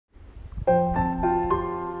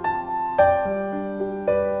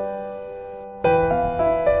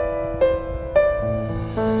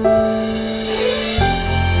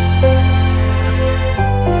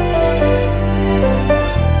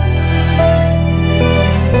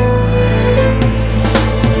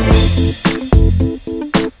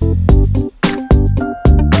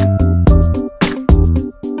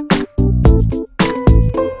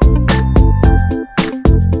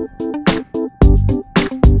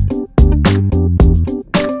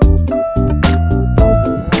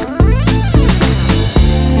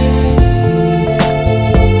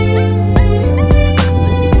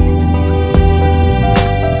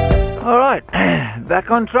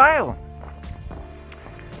back on trail.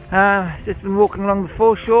 Just been walking along the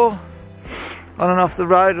foreshore, on and off the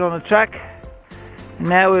road and on the track. And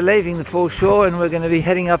now we're leaving the foreshore and we're going to be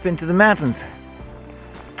heading up into the mountains.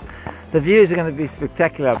 The views are going to be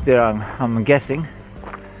spectacular up there, I'm guessing.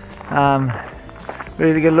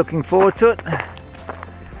 Really good, looking forward to it.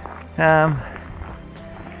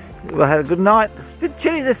 We had a good night. It's a bit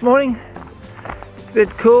chilly this morning. It's a bit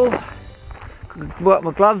cool. Got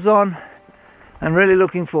my gloves on and really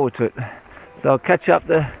looking forward to it. So I'll catch you up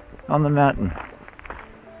there on the mountain.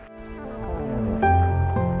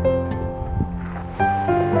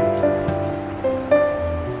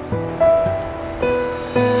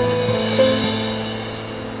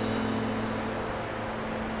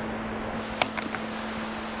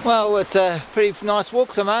 Well, it's a pretty nice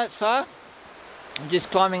walk so far. I'm just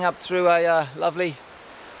climbing up through a lovely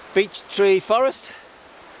beech tree forest.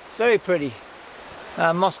 It's very pretty.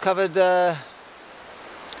 Moss covered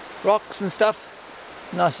rocks and stuff.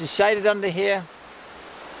 Nicely shaded under here.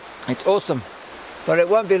 It's awesome. But it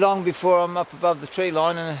won't be long before I'm up above the tree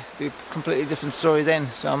line, and it'll be a completely different story then.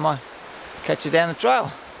 So I might catch you down the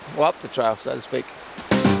trail, or up the trail, so to speak.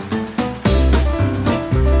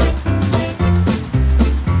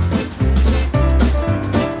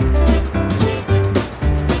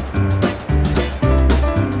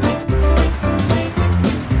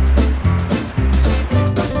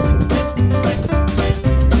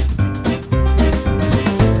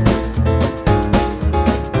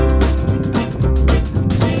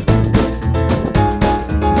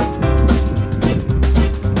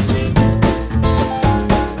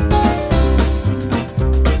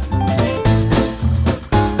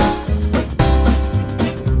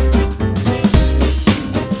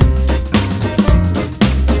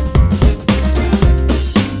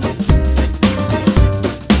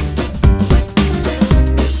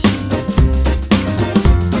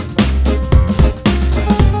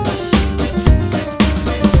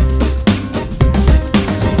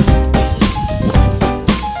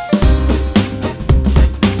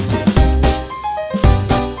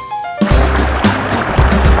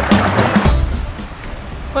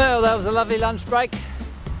 Well, that was a lovely lunch break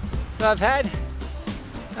that I've had.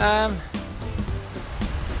 I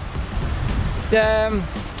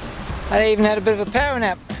even had a bit of a power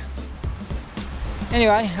nap.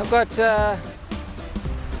 Anyway, I've got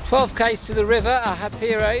 12 k's to the river,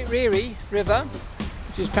 Ahapiriri River,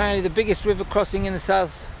 which is apparently the biggest river crossing in the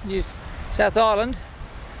South Island.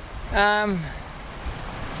 And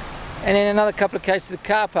then another couple of k's to the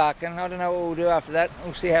car park, and I don't know what we'll do after that.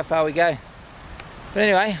 We'll see how far we go. But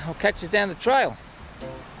anyway, I'll catch us down the trail.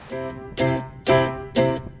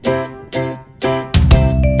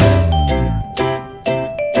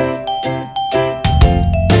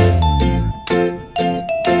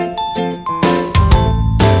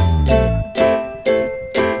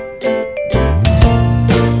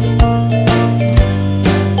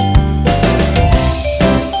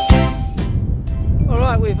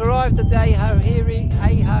 Alright, we've arrived at the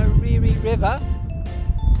Ahapiriri River.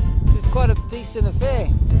 Quite a decent affair.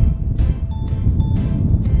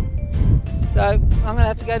 So I'm going to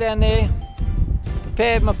have to go down there,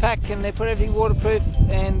 prepare my pack and they put everything waterproof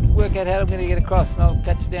and work out how I'm going to get across, and I'll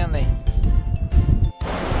catch you down there.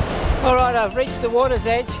 Alright, I've reached the water's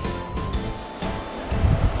edge.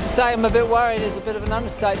 To say I'm a bit worried is a bit of an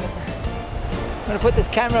understatement. I'm going to put this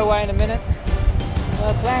camera away in a minute.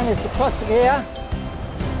 My plan is to cross here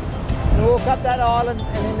and walk up that island,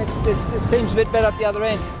 and then it seems a bit better up the other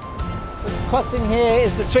end. But crossing here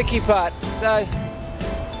is the tricky part, so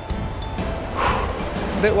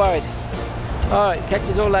a bit worried. Alright, catch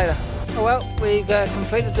us all later. Oh well, we've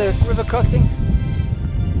completed the river crossing.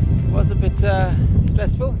 It was a bit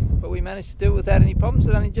stressful, but we managed to do it without any problems.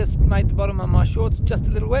 It only just made the bottom of my shorts just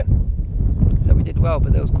a little wet, so we did well,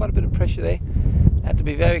 but there was quite a bit of pressure there. I had to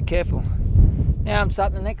be very careful. Now I'm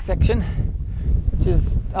starting the next section, which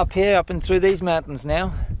is up here, up and through these mountains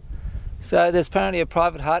now. So there's apparently a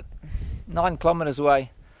private hut 9 kilometers away,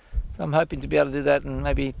 so I'm hoping to be able to do that in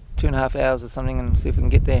maybe 2.5 hours or something, and see if we can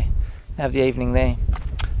get there and have the evening there.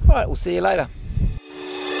 Alright, we'll see you later.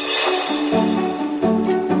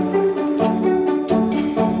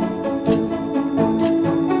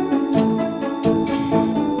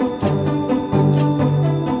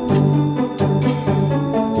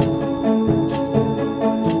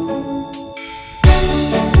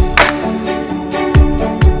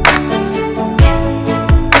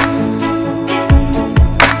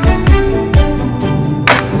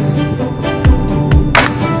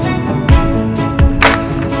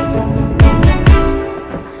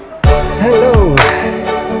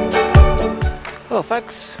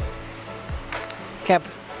 camp.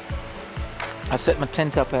 I set my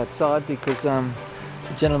tent up outside because there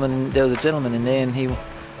was a gentleman in there, and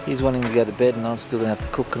he's wanting to go to bed, and I was still going to have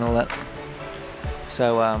to cook and all that.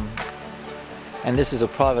 So and this is a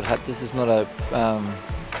private hut. This is not a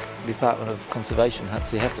Department of Conservation hut,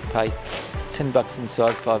 so you have to pay. It's $10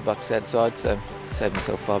 inside, $5 outside, so I saved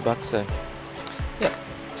myself $5. So yeah,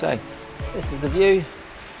 so this is the view.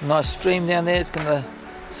 Nice stream down there. It's going to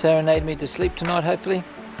serenade me to sleep tonight, hopefully.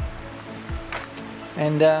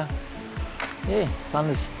 And yeah,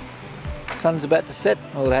 sun's about to set.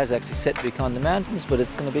 Well, it has actually set behind the mountains, but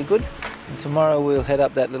it's going to be good. And tomorrow we'll head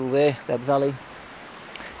up that valley,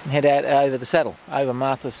 and head out over the saddle, over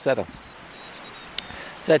Martha's Saddle.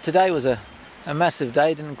 So today was a massive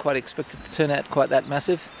day. Didn't quite expect it to turn out quite that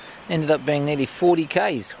massive. Ended up being nearly 40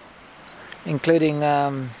 k's, including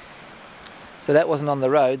so that wasn't on the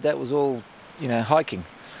road. That was all, you know, hiking.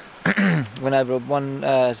 Went over one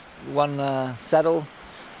saddle.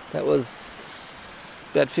 That was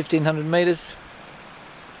about 1,500 meters,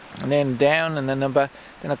 and then down, and then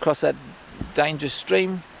across that dangerous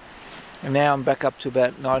stream. And now I'm back up to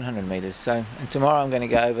about 900 meters. So, and tomorrow I'm going to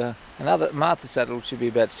go over another Martha Saddle, which should be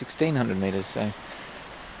about 1,600 meters. So,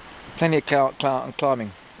 plenty of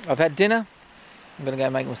climbing. I've had dinner. I'm going to go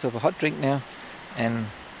make myself a hot drink now, and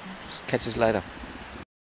just catch us later.